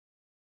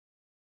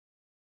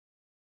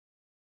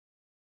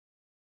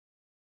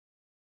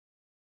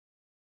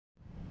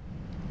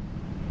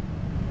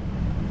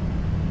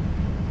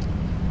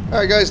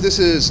Alright guys, this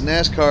is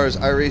NASCAR's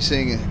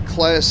iRacing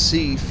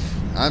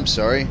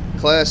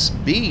Class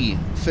B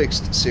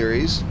fixed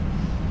series,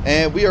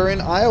 and we are in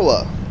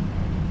Iowa.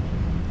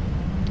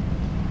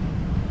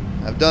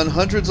 I've done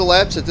hundreds of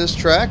laps at this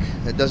track.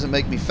 It doesn't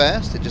make me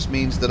fast, it just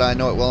means that I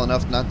know it well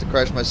enough not to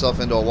crash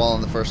myself into a wall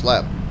on the first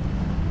lap.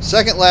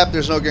 Second lap,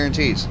 there's no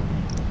guarantees.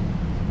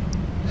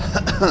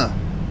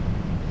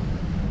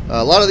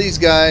 A lot of these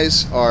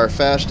guys are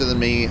faster than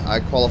me. I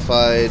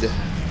qualified,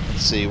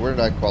 let's see, where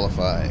did I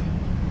qualify?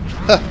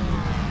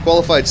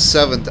 Qualified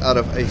 7th out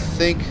of, I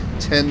think,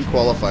 10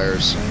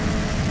 qualifiers.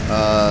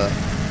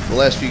 The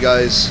last few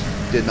guys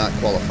did not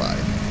qualify,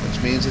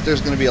 which means that there's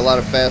going to be a lot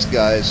of fast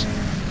guys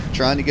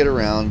trying to get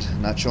around,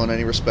 not showing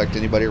any respect to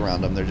anybody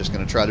around them. They're just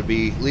going to try to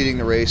be leading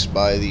the race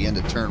by the end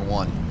of turn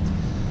 1.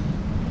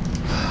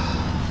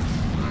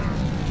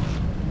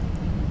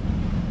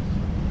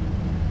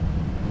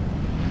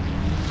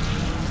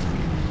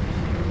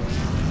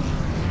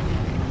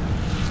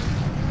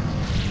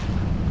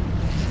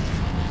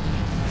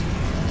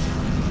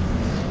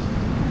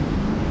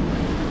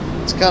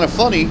 It's kind of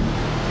funny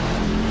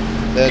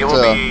that you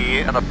will be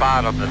in the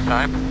bottom this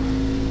time.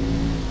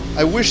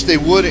 I wish they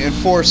would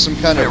enforce some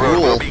kind of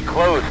rule will be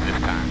closed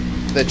this time.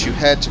 that you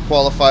had to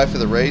qualify for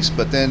the race,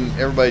 but then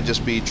everybody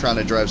just be trying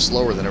to drive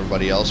slower than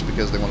everybody else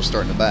because they want to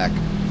start in the back.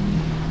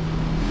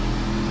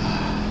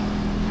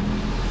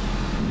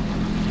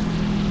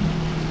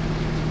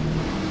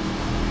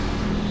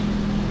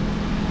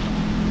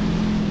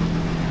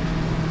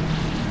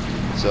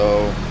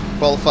 So,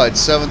 qualified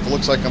 7th,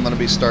 looks like I'm going to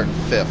be starting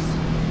 5th.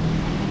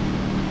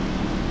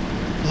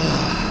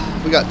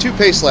 We got 2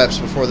 pace laps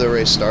before the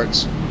race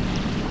starts.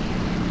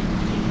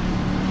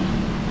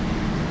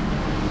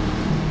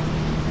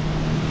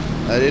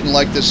 I didn't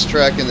like this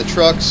track in the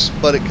trucks,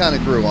 but it kind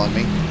of grew on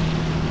me,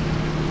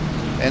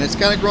 and it's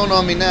kind of grown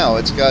on me now.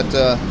 It's got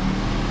a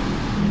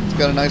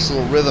nice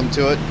little rhythm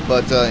to it,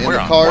 but in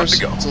the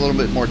cars it's a little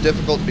bit more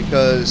difficult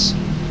because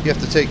you have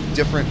to take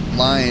different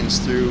lines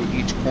through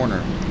each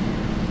corner.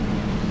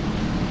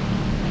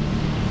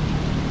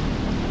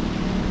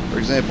 For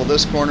example,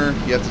 this corner,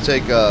 you have to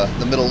take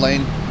the middle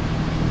lane,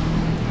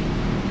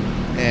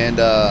 and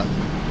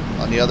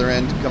on the other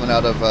end, coming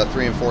out of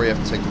 3 and 4, you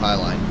have to take the high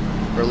line,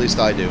 or at least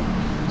I do.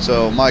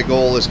 So my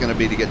goal is going to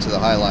be to get to the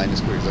high line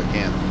as quick as I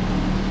can.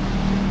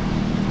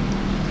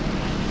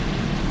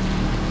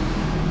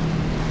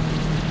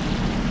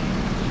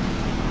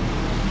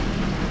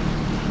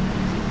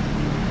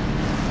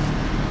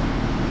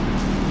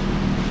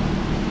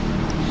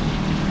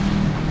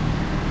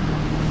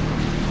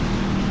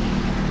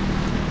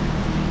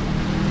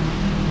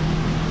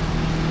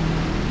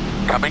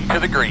 Coming to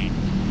the green.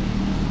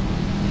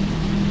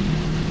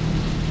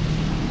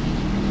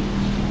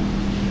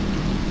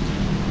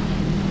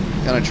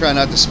 Gonna try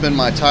not to spin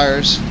my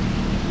tires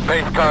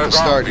Pace at cars the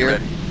start here.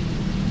 ready.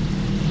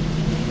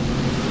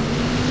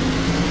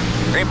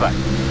 Green flag.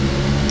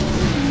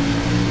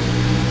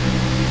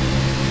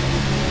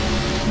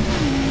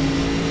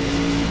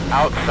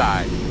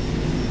 Outside.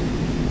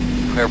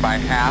 Clear by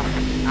half.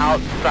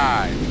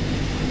 Outside.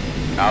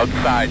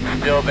 Outside.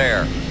 Still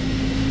there.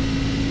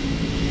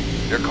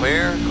 You're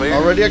clear. Clear.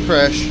 Already a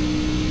crash.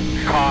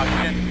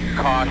 Caution.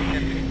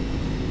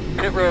 Caution.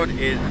 Pit road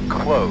is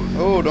closed.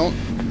 Oh, don't.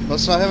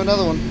 Let's not have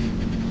another one.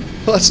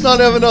 Let's not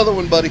have another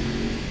one, buddy.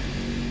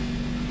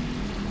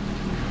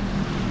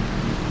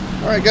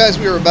 Alright guys,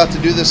 we are about to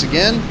do this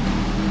again.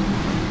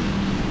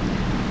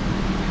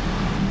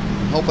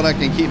 I'm hoping I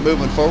can keep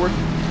moving forward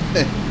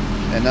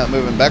and not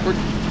moving backward.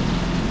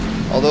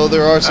 Although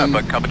there are some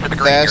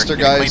faster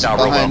guys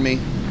behind me.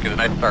 Get a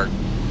nice start.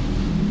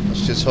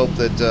 Let's just hope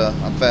that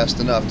I'm fast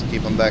enough to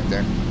keep them back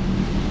there.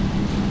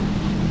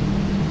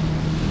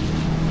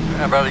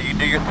 Yeah, brother, you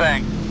do your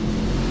thing.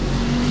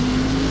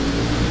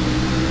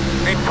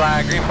 Green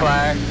flag, green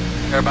flag.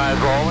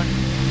 Everybody's rolling.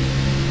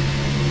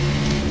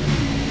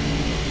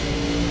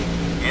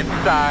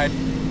 Inside.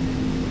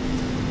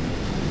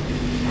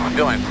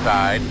 Still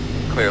inside.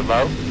 Clear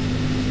low.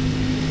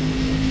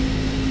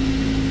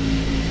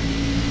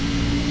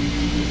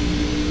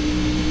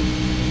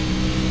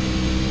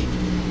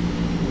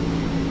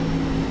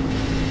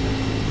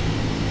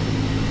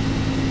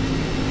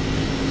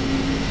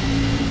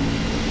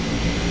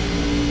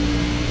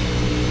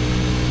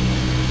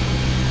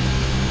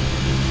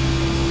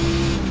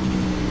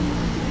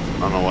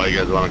 I don't know why you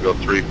guys want to go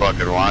 3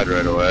 fucking wide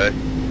right away.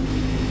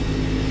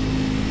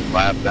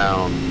 Lap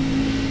down.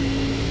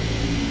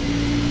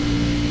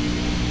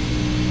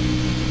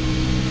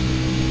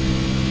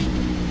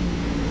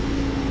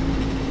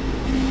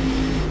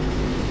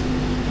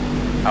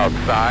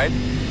 Outside.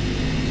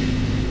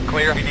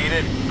 Clear if you need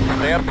it.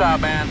 Stay up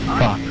top, man.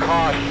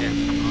 Caution.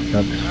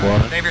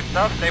 Save your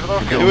stuff, save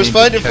those. He was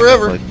fighting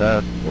forever. Like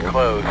that.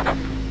 Closed.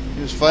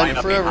 He was fighting Line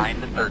up forever.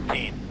 behind the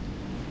 13.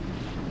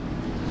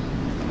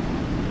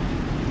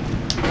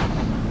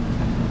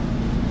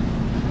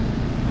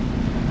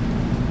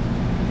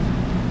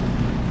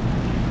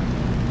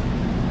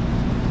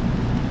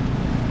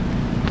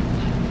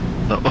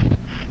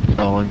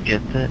 No one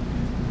gets it.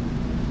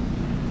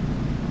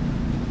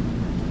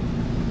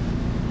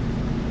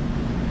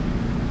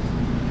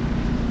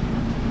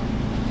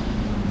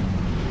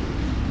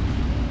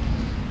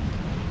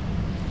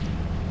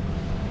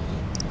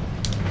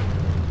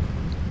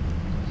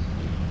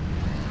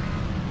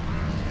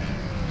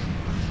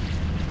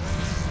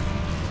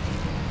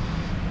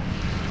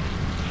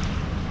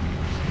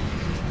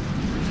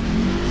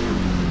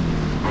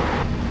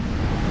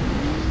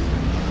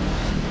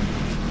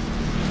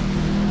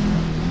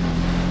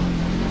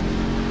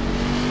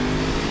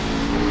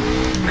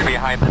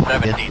 I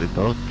guess 17. we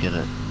both get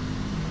it.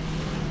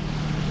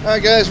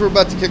 Alright guys, we're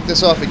about to kick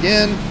this off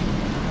again.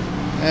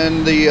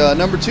 And the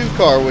number 2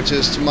 car, which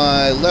is to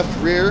my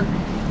left rear,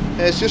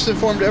 has just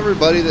informed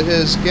everybody that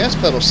his gas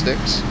pedal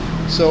sticks.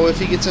 So if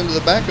he gets into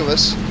the back of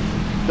us,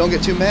 don't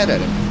get too mad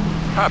at him.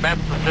 All right, man.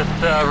 Let's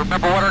just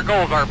remember what our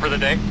goals are for the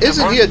day.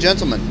 Isn't he a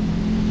gentleman?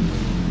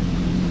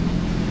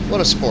 What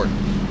a sport.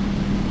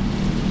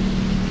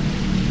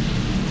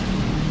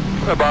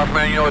 Hey, boss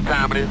man, you know what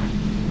time it is.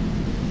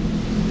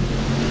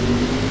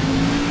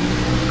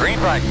 Green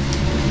flag.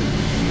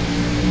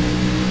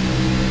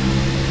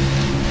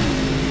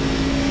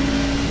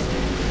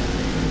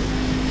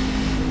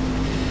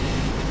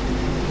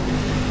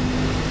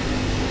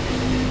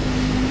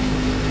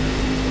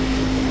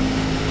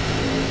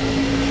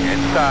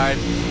 Inside.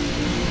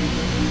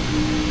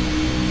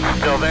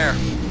 Still there.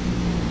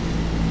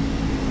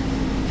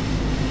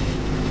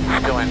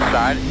 Still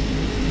inside.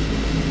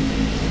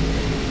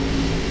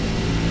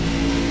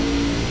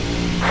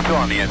 Still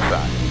on the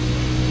inside.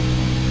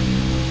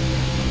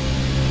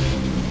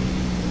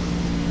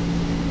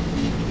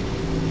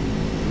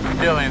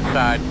 Still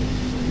inside.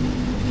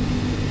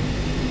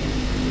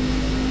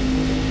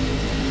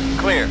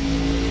 Clear.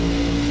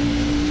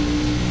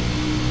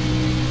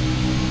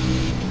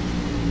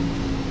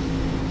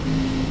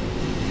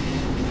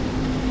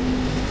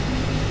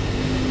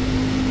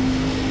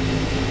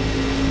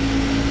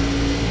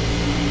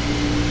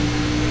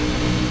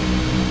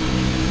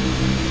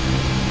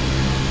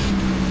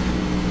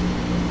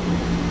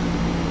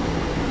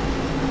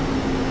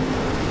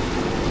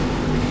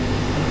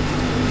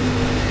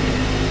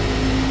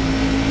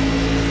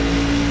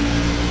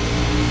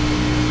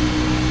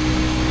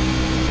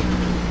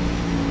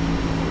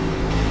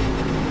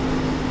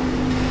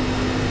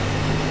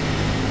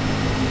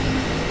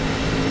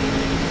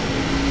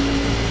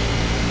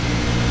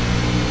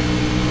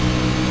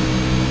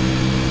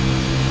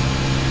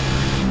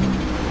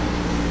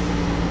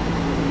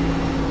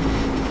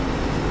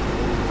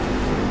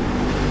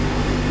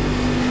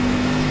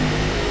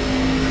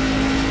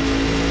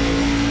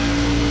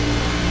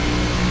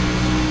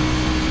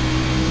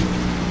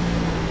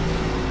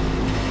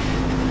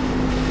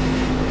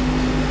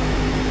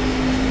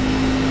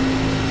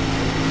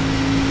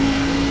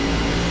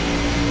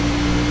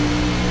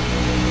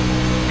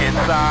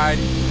 Inside.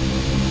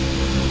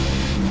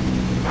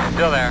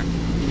 Still there.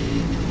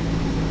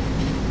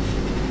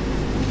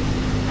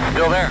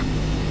 Still there.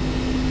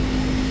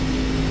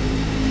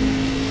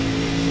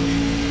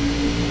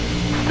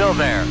 Still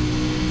there.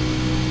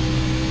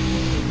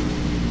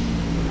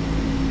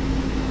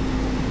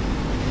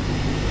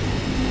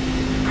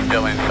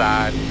 Still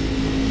inside.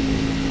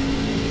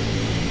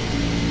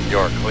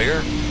 You're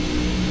clear.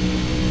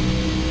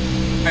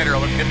 Pedro,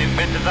 let's get these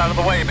bitches out of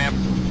the way, man.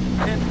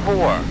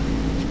 10-4.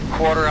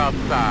 Quarter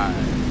outside.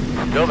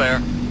 Still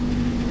there.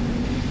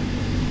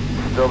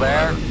 Still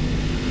there.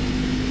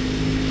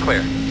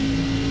 Clear.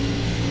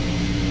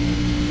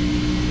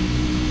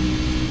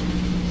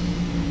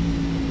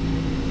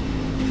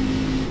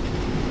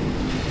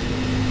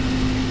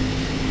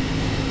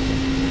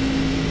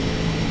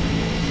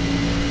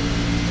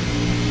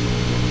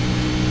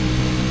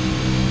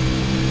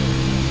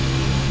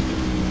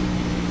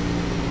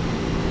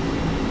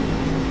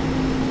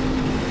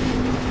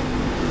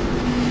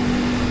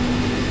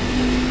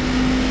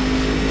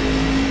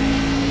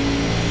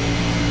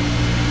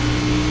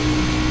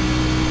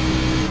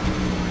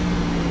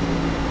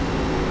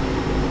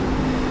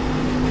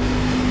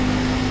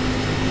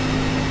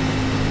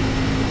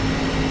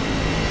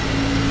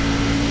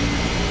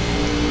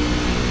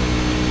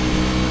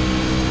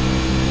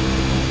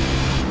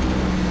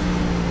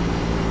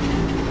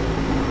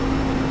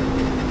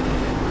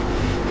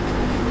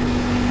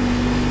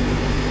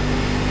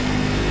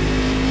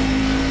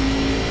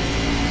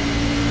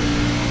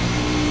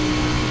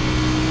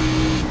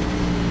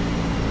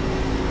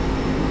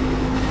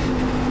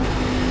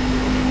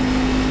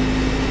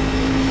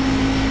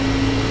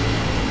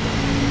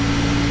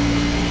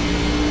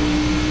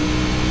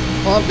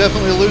 Well, I'm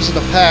definitely losing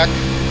the pack.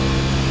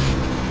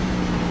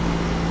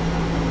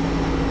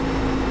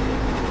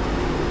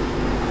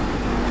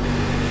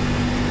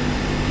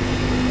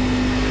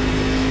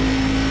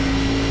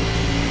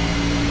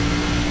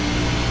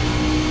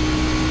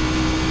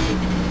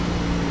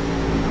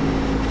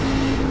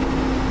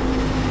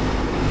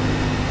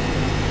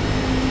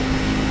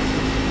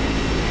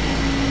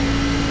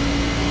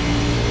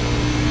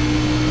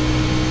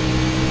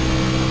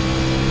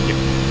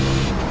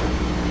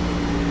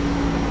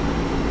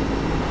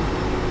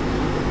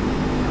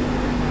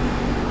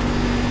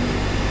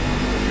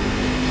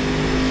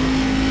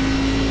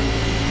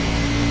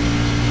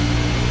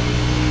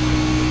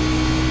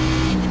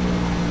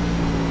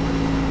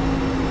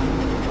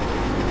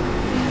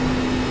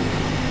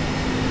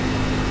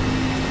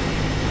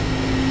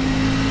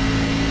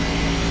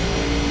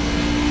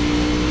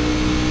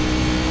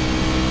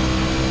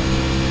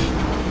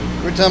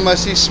 Every time I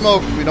see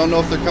smoke, we don't know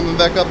if they're coming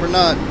back up or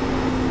not.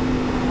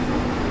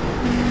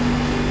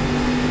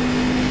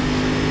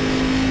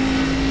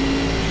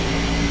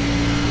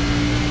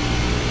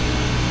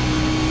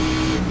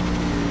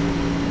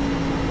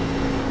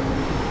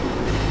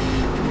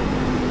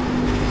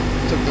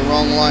 Took the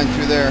wrong line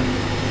through there.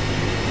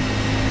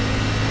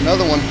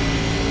 Another one.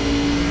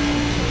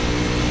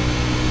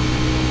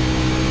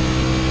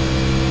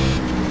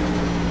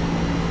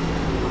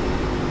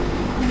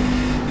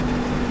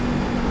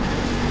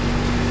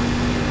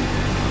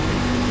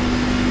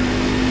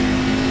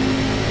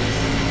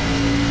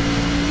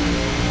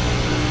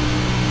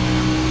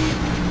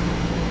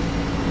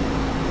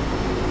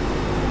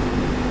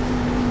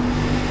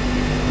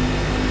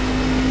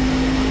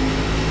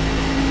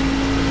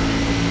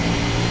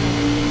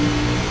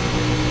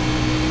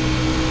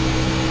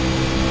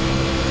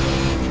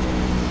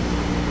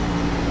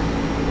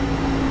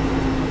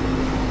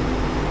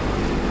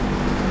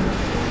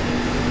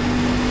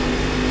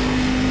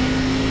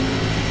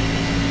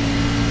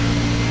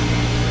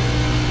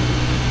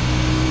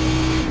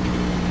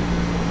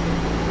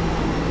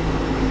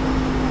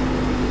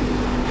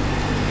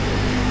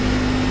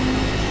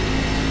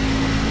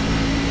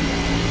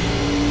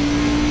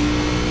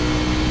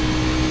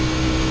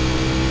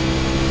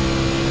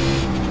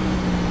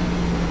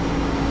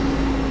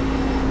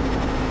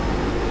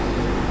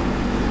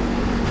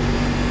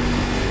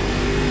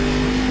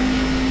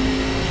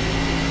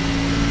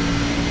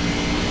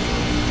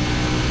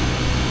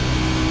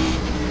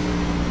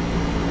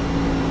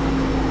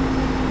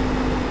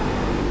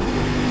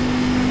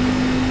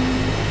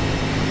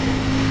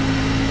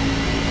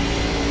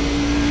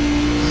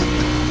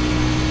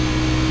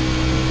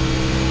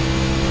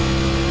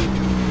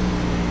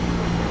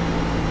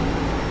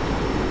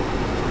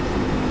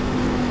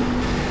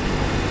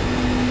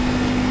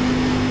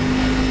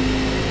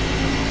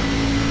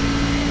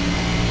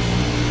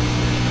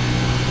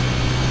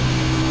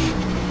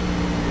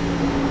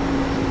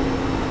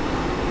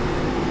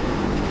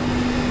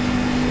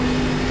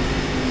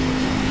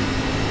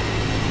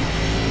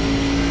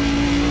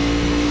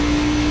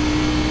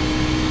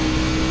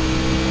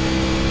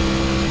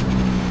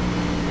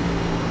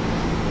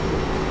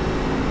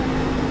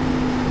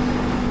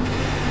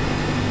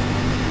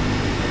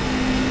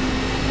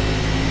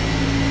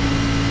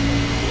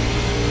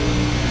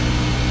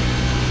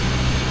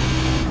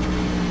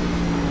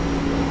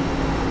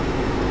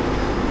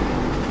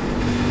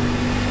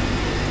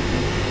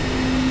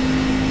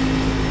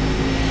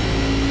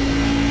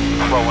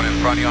 One in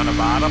front of you on the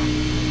bottom.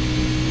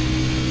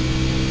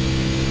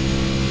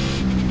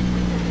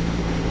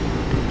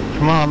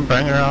 Come on,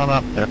 bring her on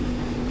up there.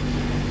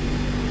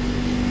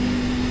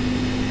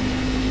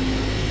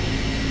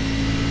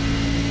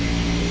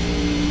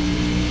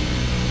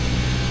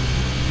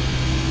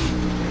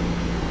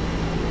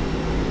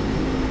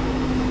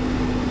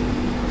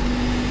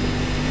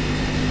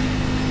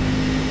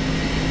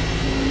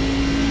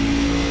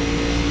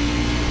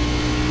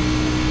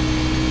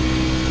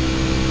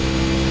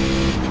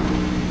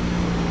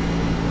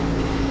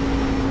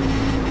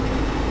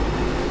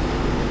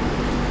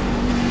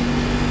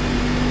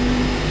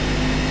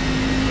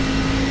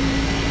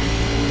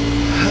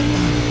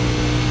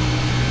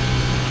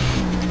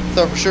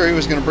 Thought for sure he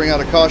was going to bring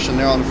out a caution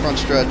there on the front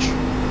stretch.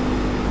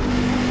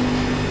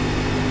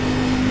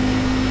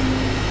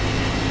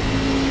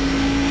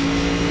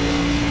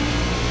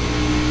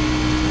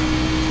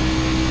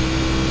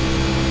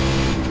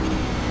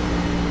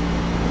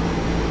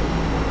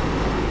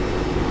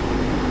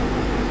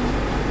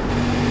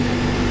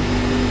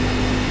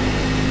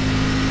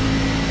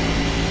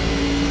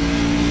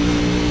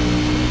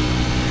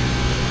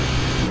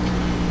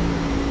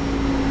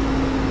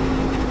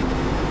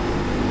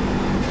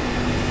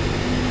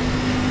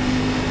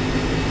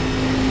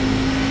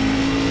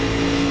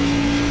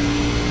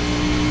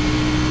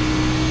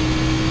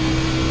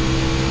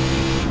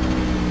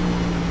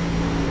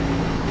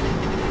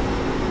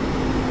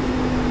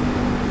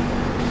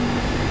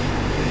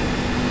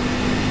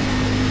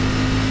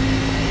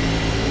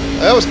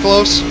 That was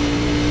close.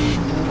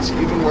 It's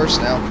even worse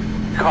now.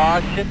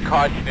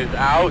 Caution is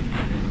out.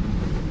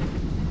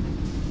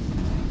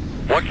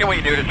 What can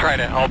we do to try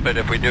to help it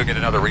if we do get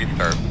another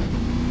restart?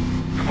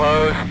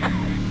 Close.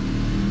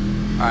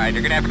 Alright,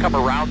 you're gonna have to come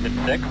around at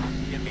 6,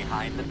 get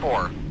behind at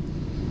 4.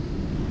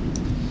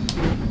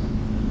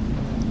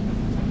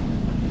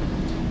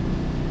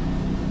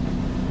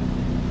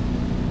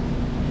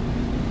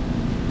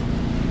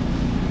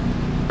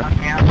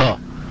 Oh,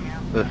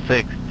 the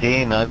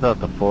 16, I thought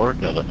the 4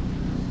 got it.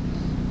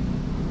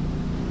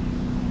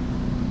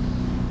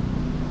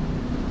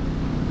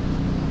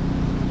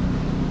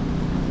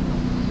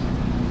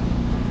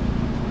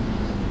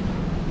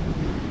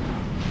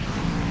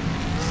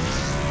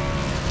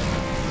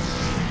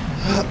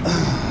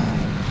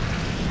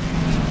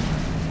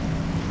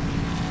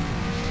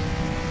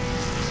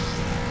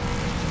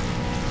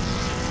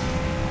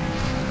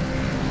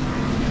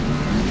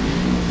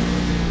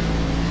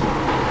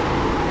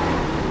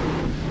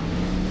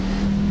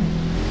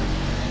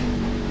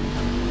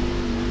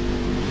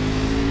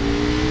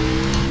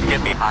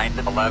 Get behind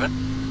at 11.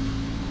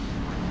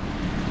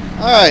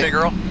 Alright. Hey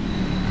girl,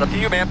 it's up to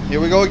you, man.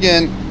 Here we go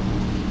again.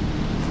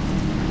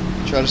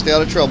 Try to stay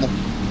out of trouble.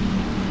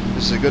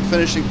 This is a good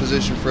finishing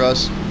position for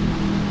us.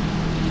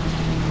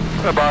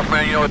 Hey, boss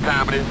man, you know what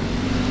time it is.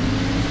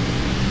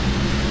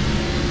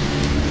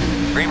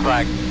 Green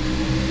flag.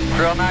 It's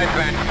real nice,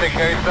 man. Just take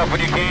care of yourself when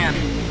you can.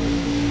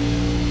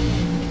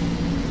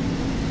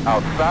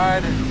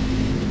 Outside.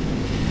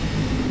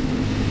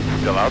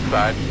 Still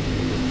outside.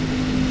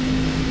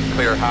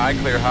 Clear high,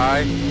 clear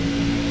high.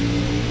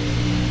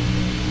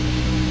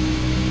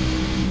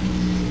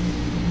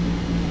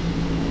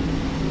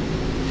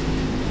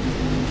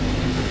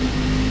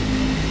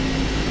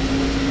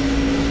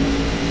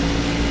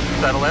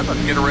 Settle in,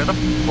 let's get a rhythm.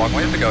 Long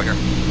ways to go here.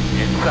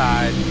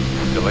 Inside,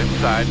 still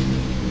inside.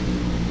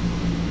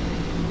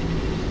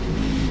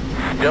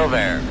 Still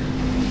there.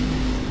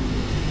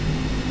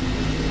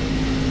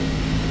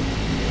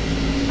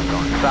 Go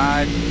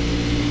inside.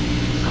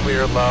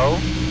 Clear low.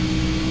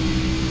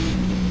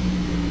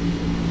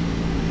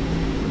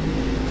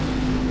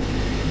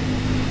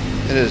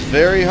 It is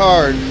very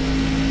hard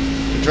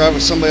to drive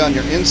with somebody on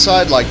your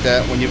inside like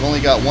that when you've only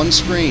got one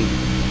screen.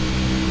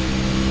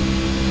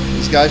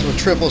 These guys with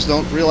triples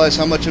don't realize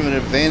how much of an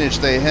advantage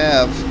they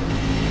have,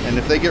 and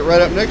if they get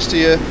right up next to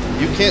you,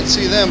 you can't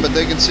see them, but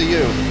they can see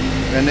you,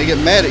 and they get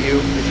mad at you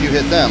if you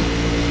hit them.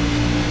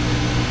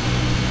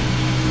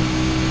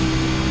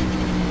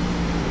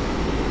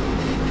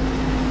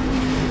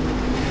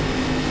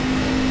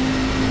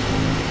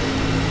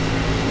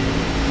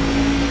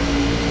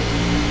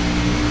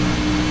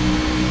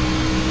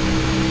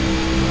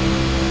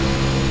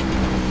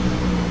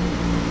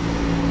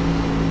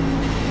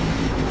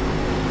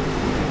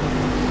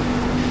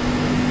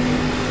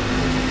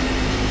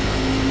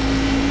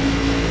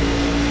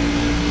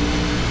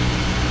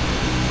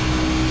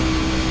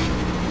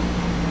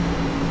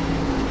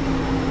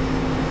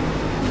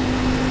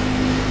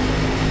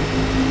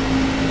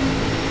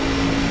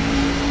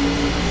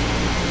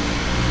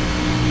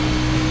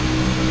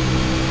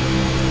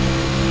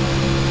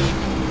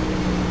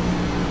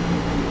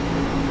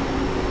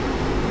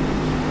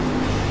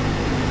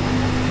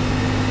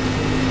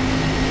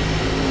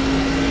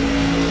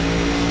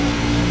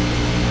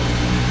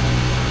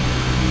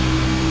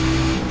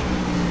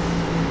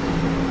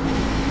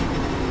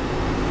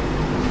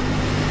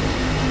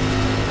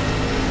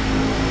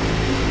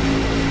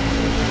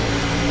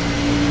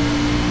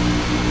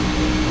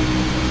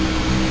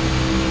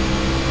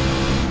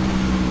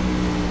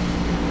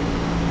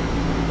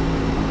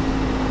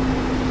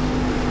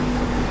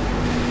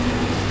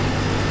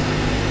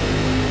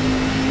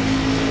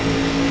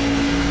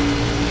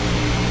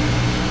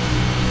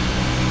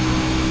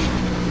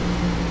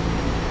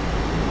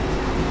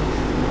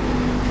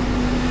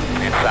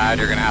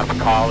 You're going to have to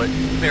call it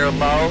clear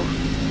low.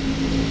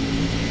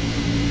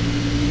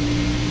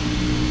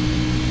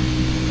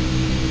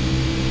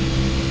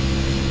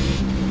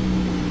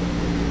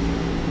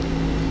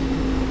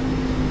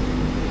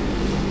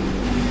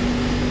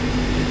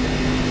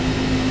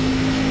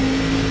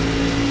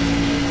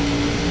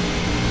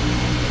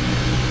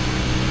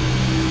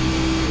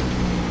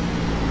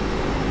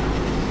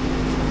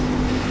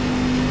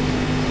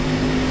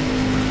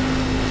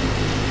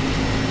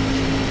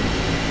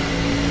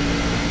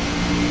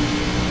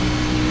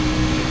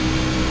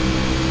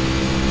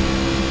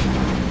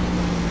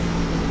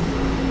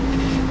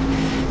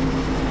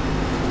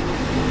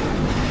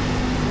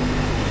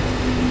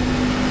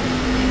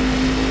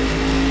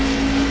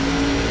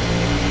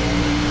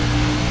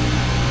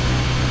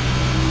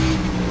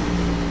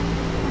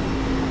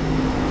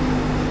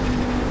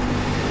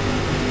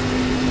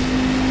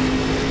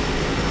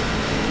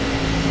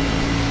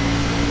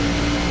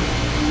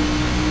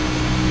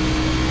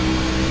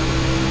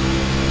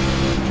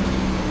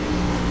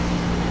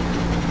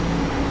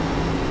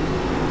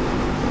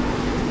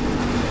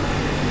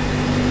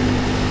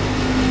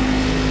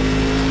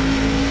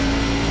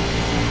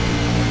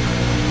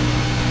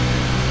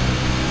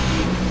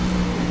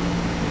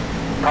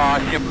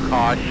 Caution,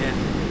 caution.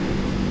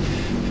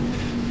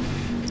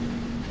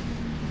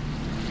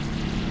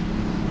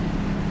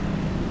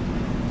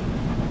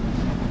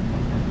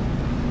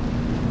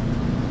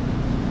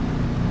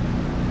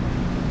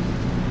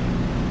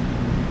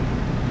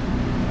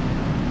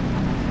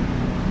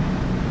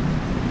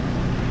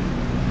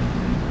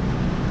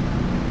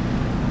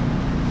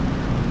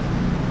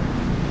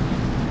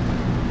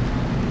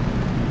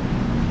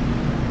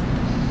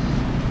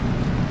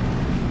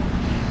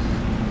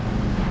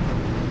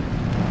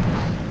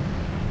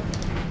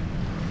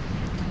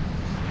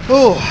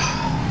 Oh,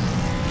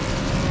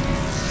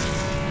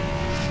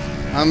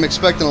 I'm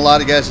expecting a lot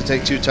of guys to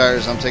take 2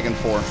 tires. I'm taking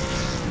 4.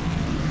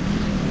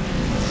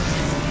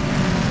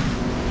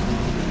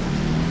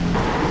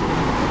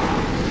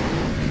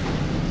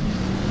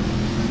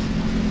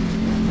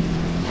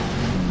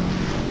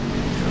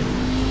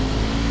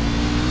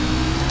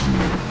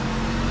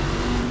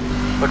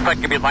 Looks like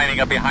you'll be lining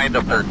up behind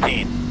the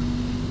 13.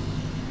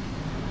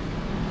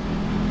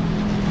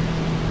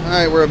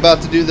 Alright, we're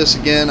about to do this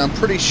again. I'm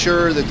pretty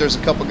sure that there's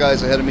a couple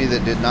guys ahead of me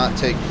that did not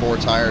take 4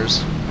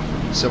 tires.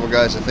 Several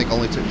guys, I think,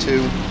 only took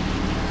 2.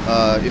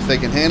 If they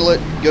can handle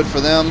it, good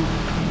for them.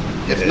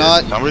 If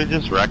not, somebody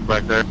just wrecked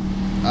back there.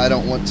 I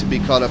don't want to be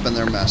caught up in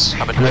their mess.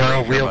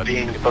 No, wheel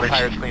being get those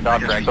tires cleaned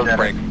off, drag those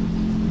brakes.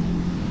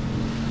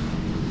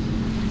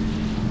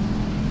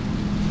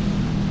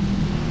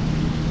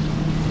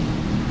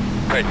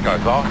 Pace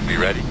car's off, be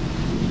ready.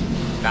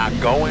 Not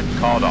going,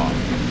 called off.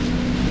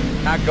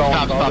 Not going,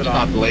 Stop, called stop, it stop,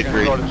 off. delay We're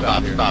three. gonna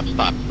Stop, here. stop,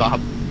 stop, stop.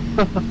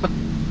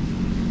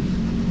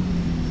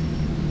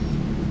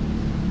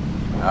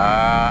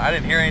 I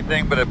didn't hear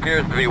anything, but it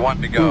appears to be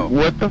one to go.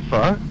 What the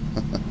fuck?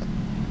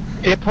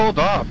 It pulled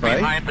off, right?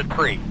 Behind the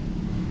tree.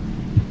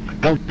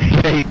 Don't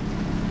say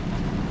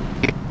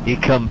you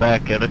come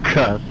back and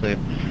across the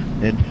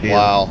infield.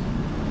 Wow.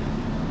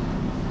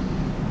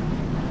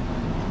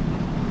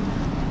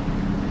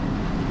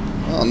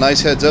 Well,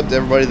 nice heads up to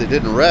everybody that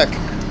didn't wreck.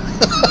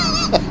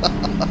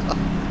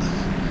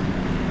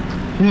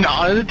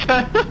 Not a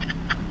time.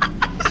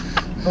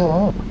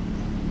 Oh.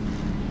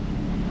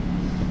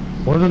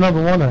 Where's the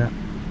number one at?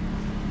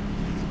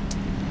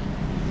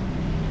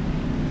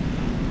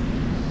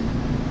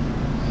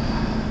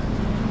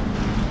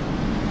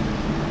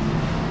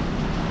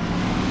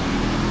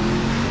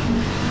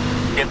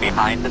 Get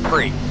behind the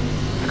tree.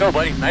 Let's go,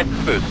 buddy. Nice and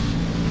smooth.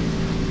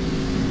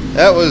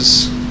 That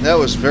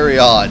was very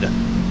odd.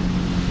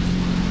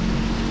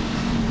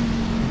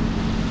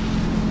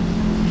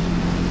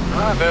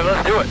 Alright, man,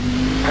 let's do it.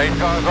 Pace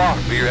car's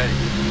off. Be ready.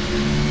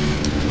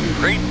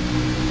 Green.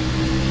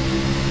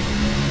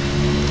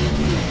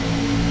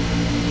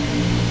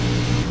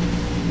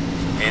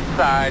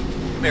 Inside.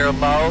 Clear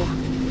low.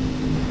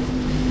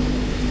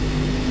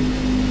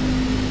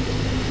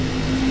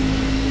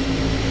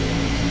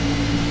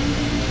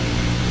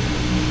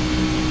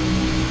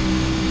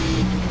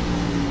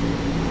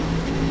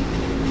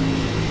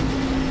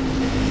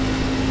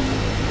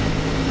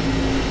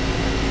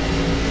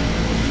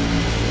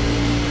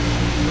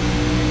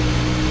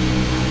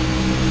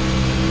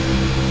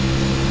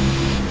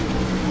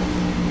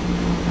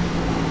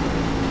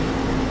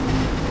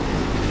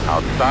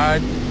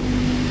 Outside.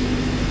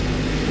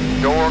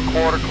 Door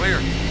quarter clear.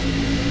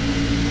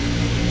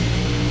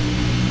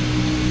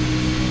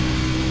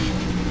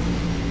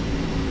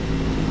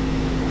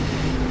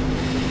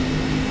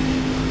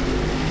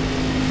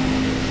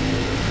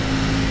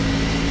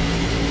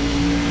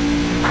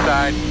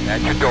 Inside,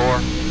 at your door.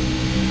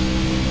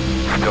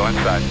 Still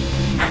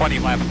inside. 20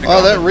 laps to go.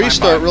 Oh, that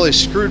restart really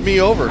screwed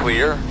me over.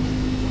 Clear.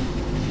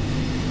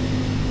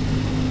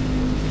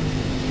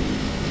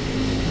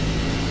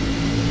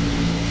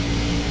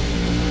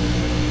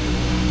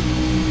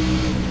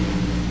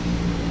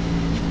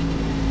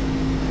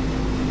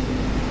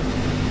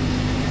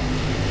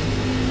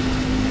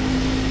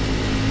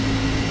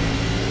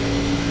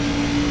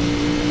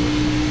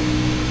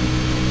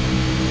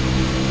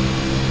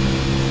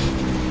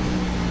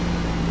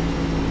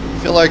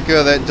 I feel like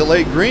that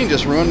delayed green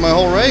just ruined my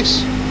whole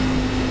race.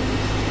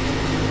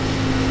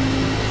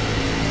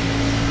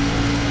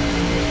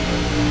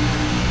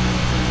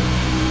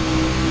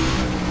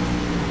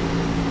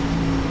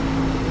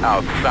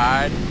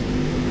 Outside.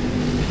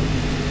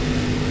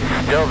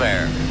 Still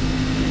there.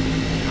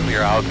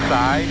 Clear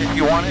outside if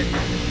you want it.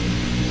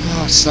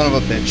 Oh, son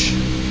of a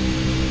bitch.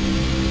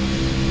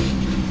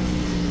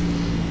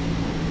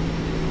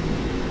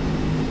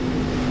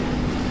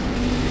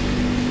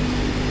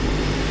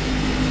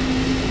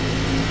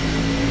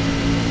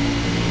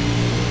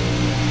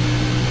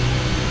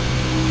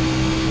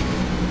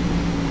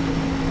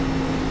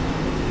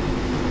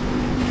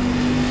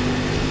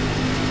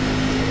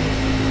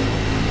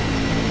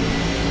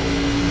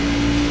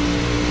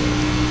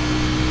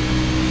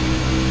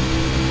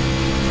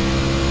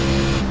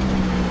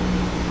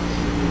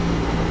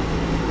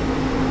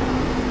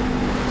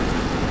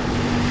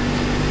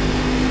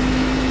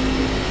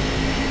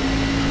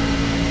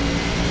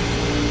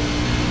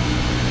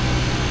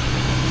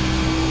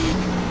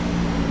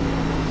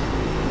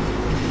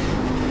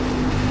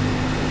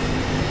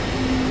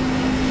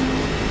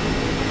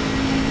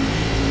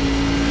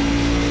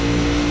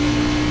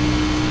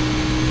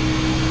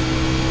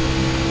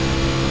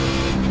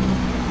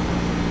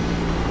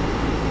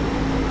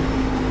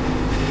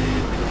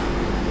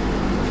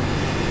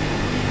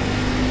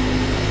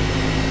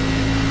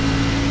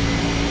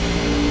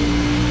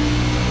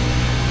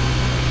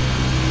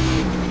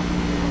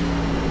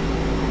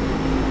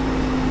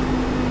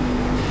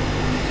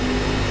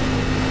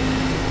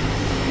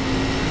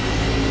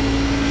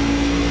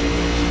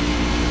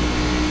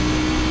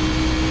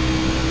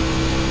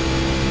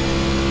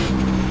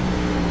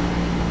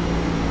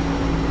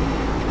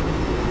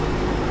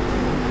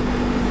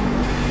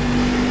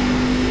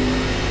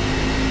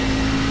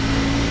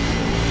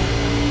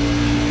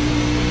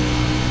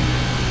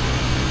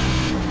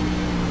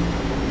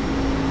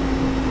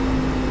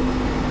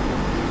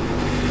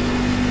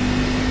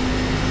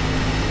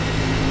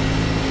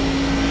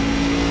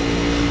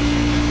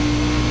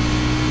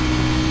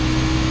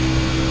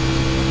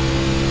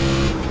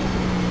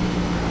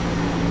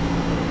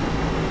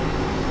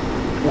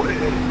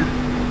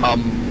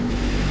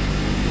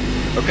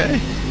 Okay.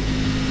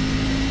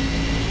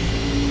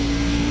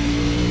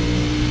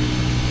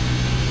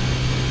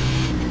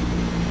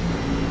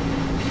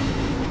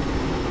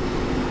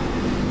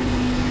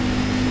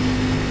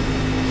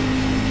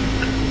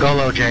 Go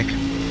low, Jake.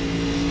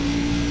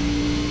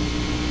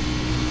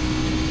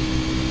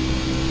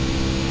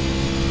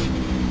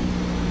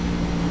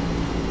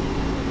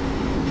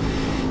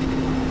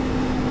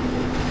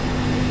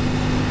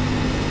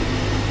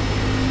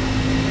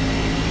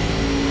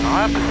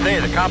 I have to say,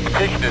 the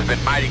competition has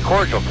been mighty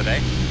cordial today.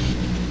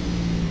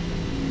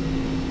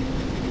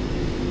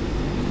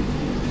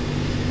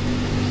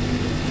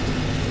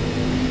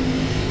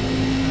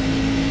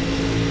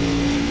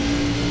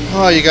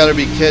 Oh, you gotta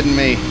be kidding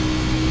me.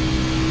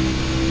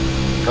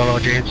 Hello,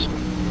 James.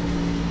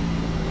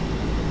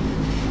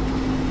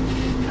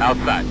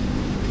 Outside.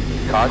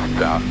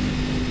 Caution's out.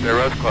 The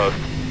road's closed.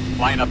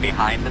 Line up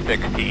behind the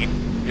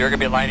 16. You're going to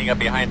be lining up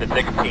behind the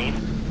 16.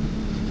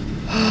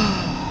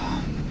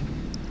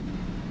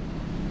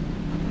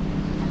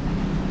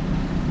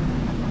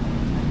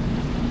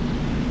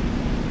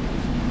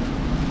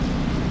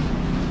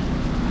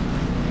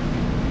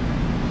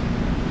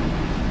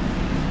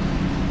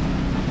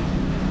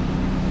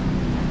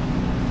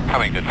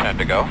 Coming to 10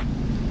 to go.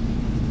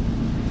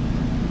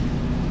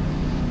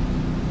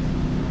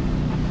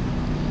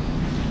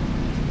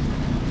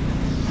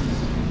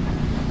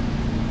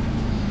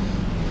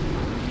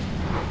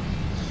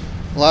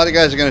 A lot of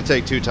guys are going to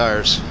take 2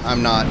 tires.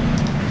 I'm not.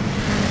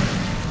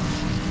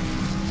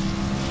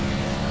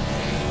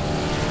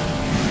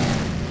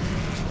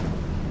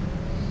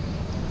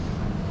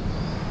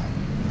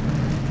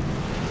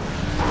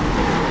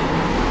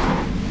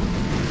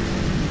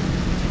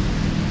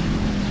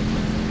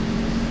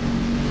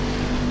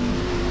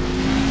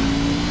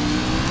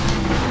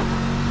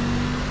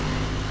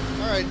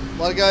 Alright,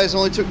 a lot of guys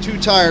only took 2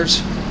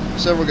 tires.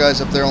 Several guys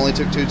up there only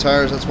took 2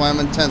 tires. That's why I'm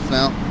in 10th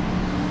now.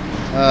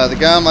 The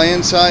guy on my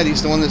inside,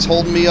 he's the one that's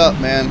holding me up,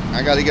 man.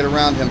 I got to get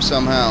around him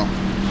somehow.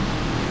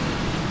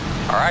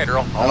 All right,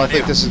 Earl. I don't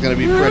think this is going to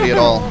be pretty at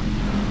all.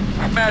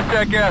 Smash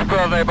that gas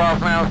pedal there, boss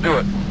man. Let's do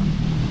it.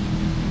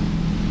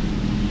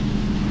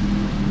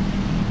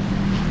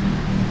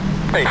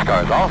 Pace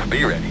cars off.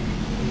 Be ready.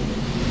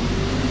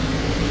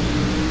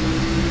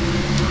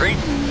 Green.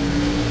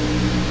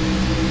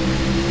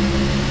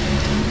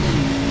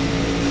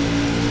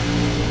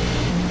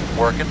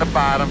 Working the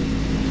bottom.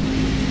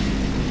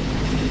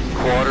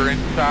 Quarter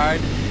inside.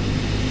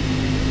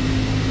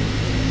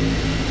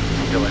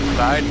 Still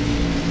inside.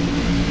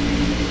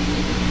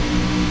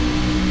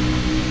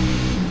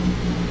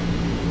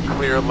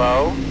 Clear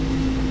low.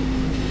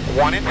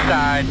 1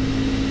 inside.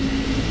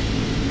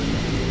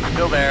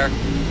 Still there.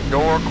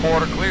 Door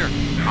quarter clear.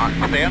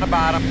 Stay on the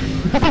bottom.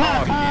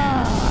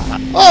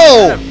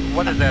 Oh!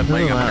 What is that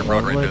laying on the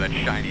road right there, that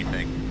shiny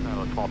thing?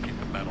 Oh, a small piece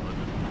of metal, is it?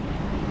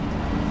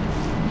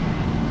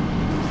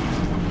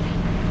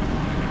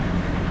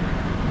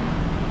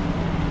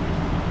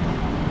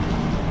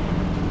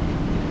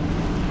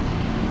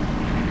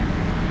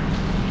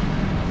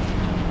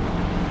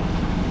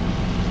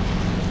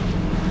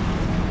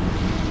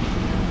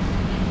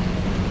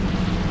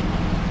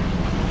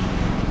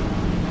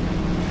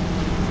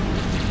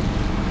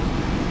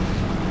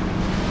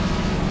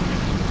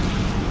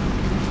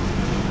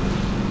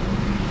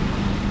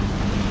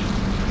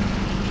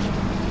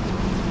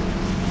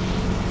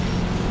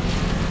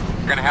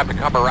 You're going to have to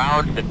come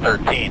around at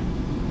 13.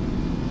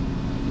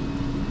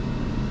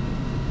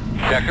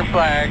 Checker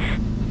flag.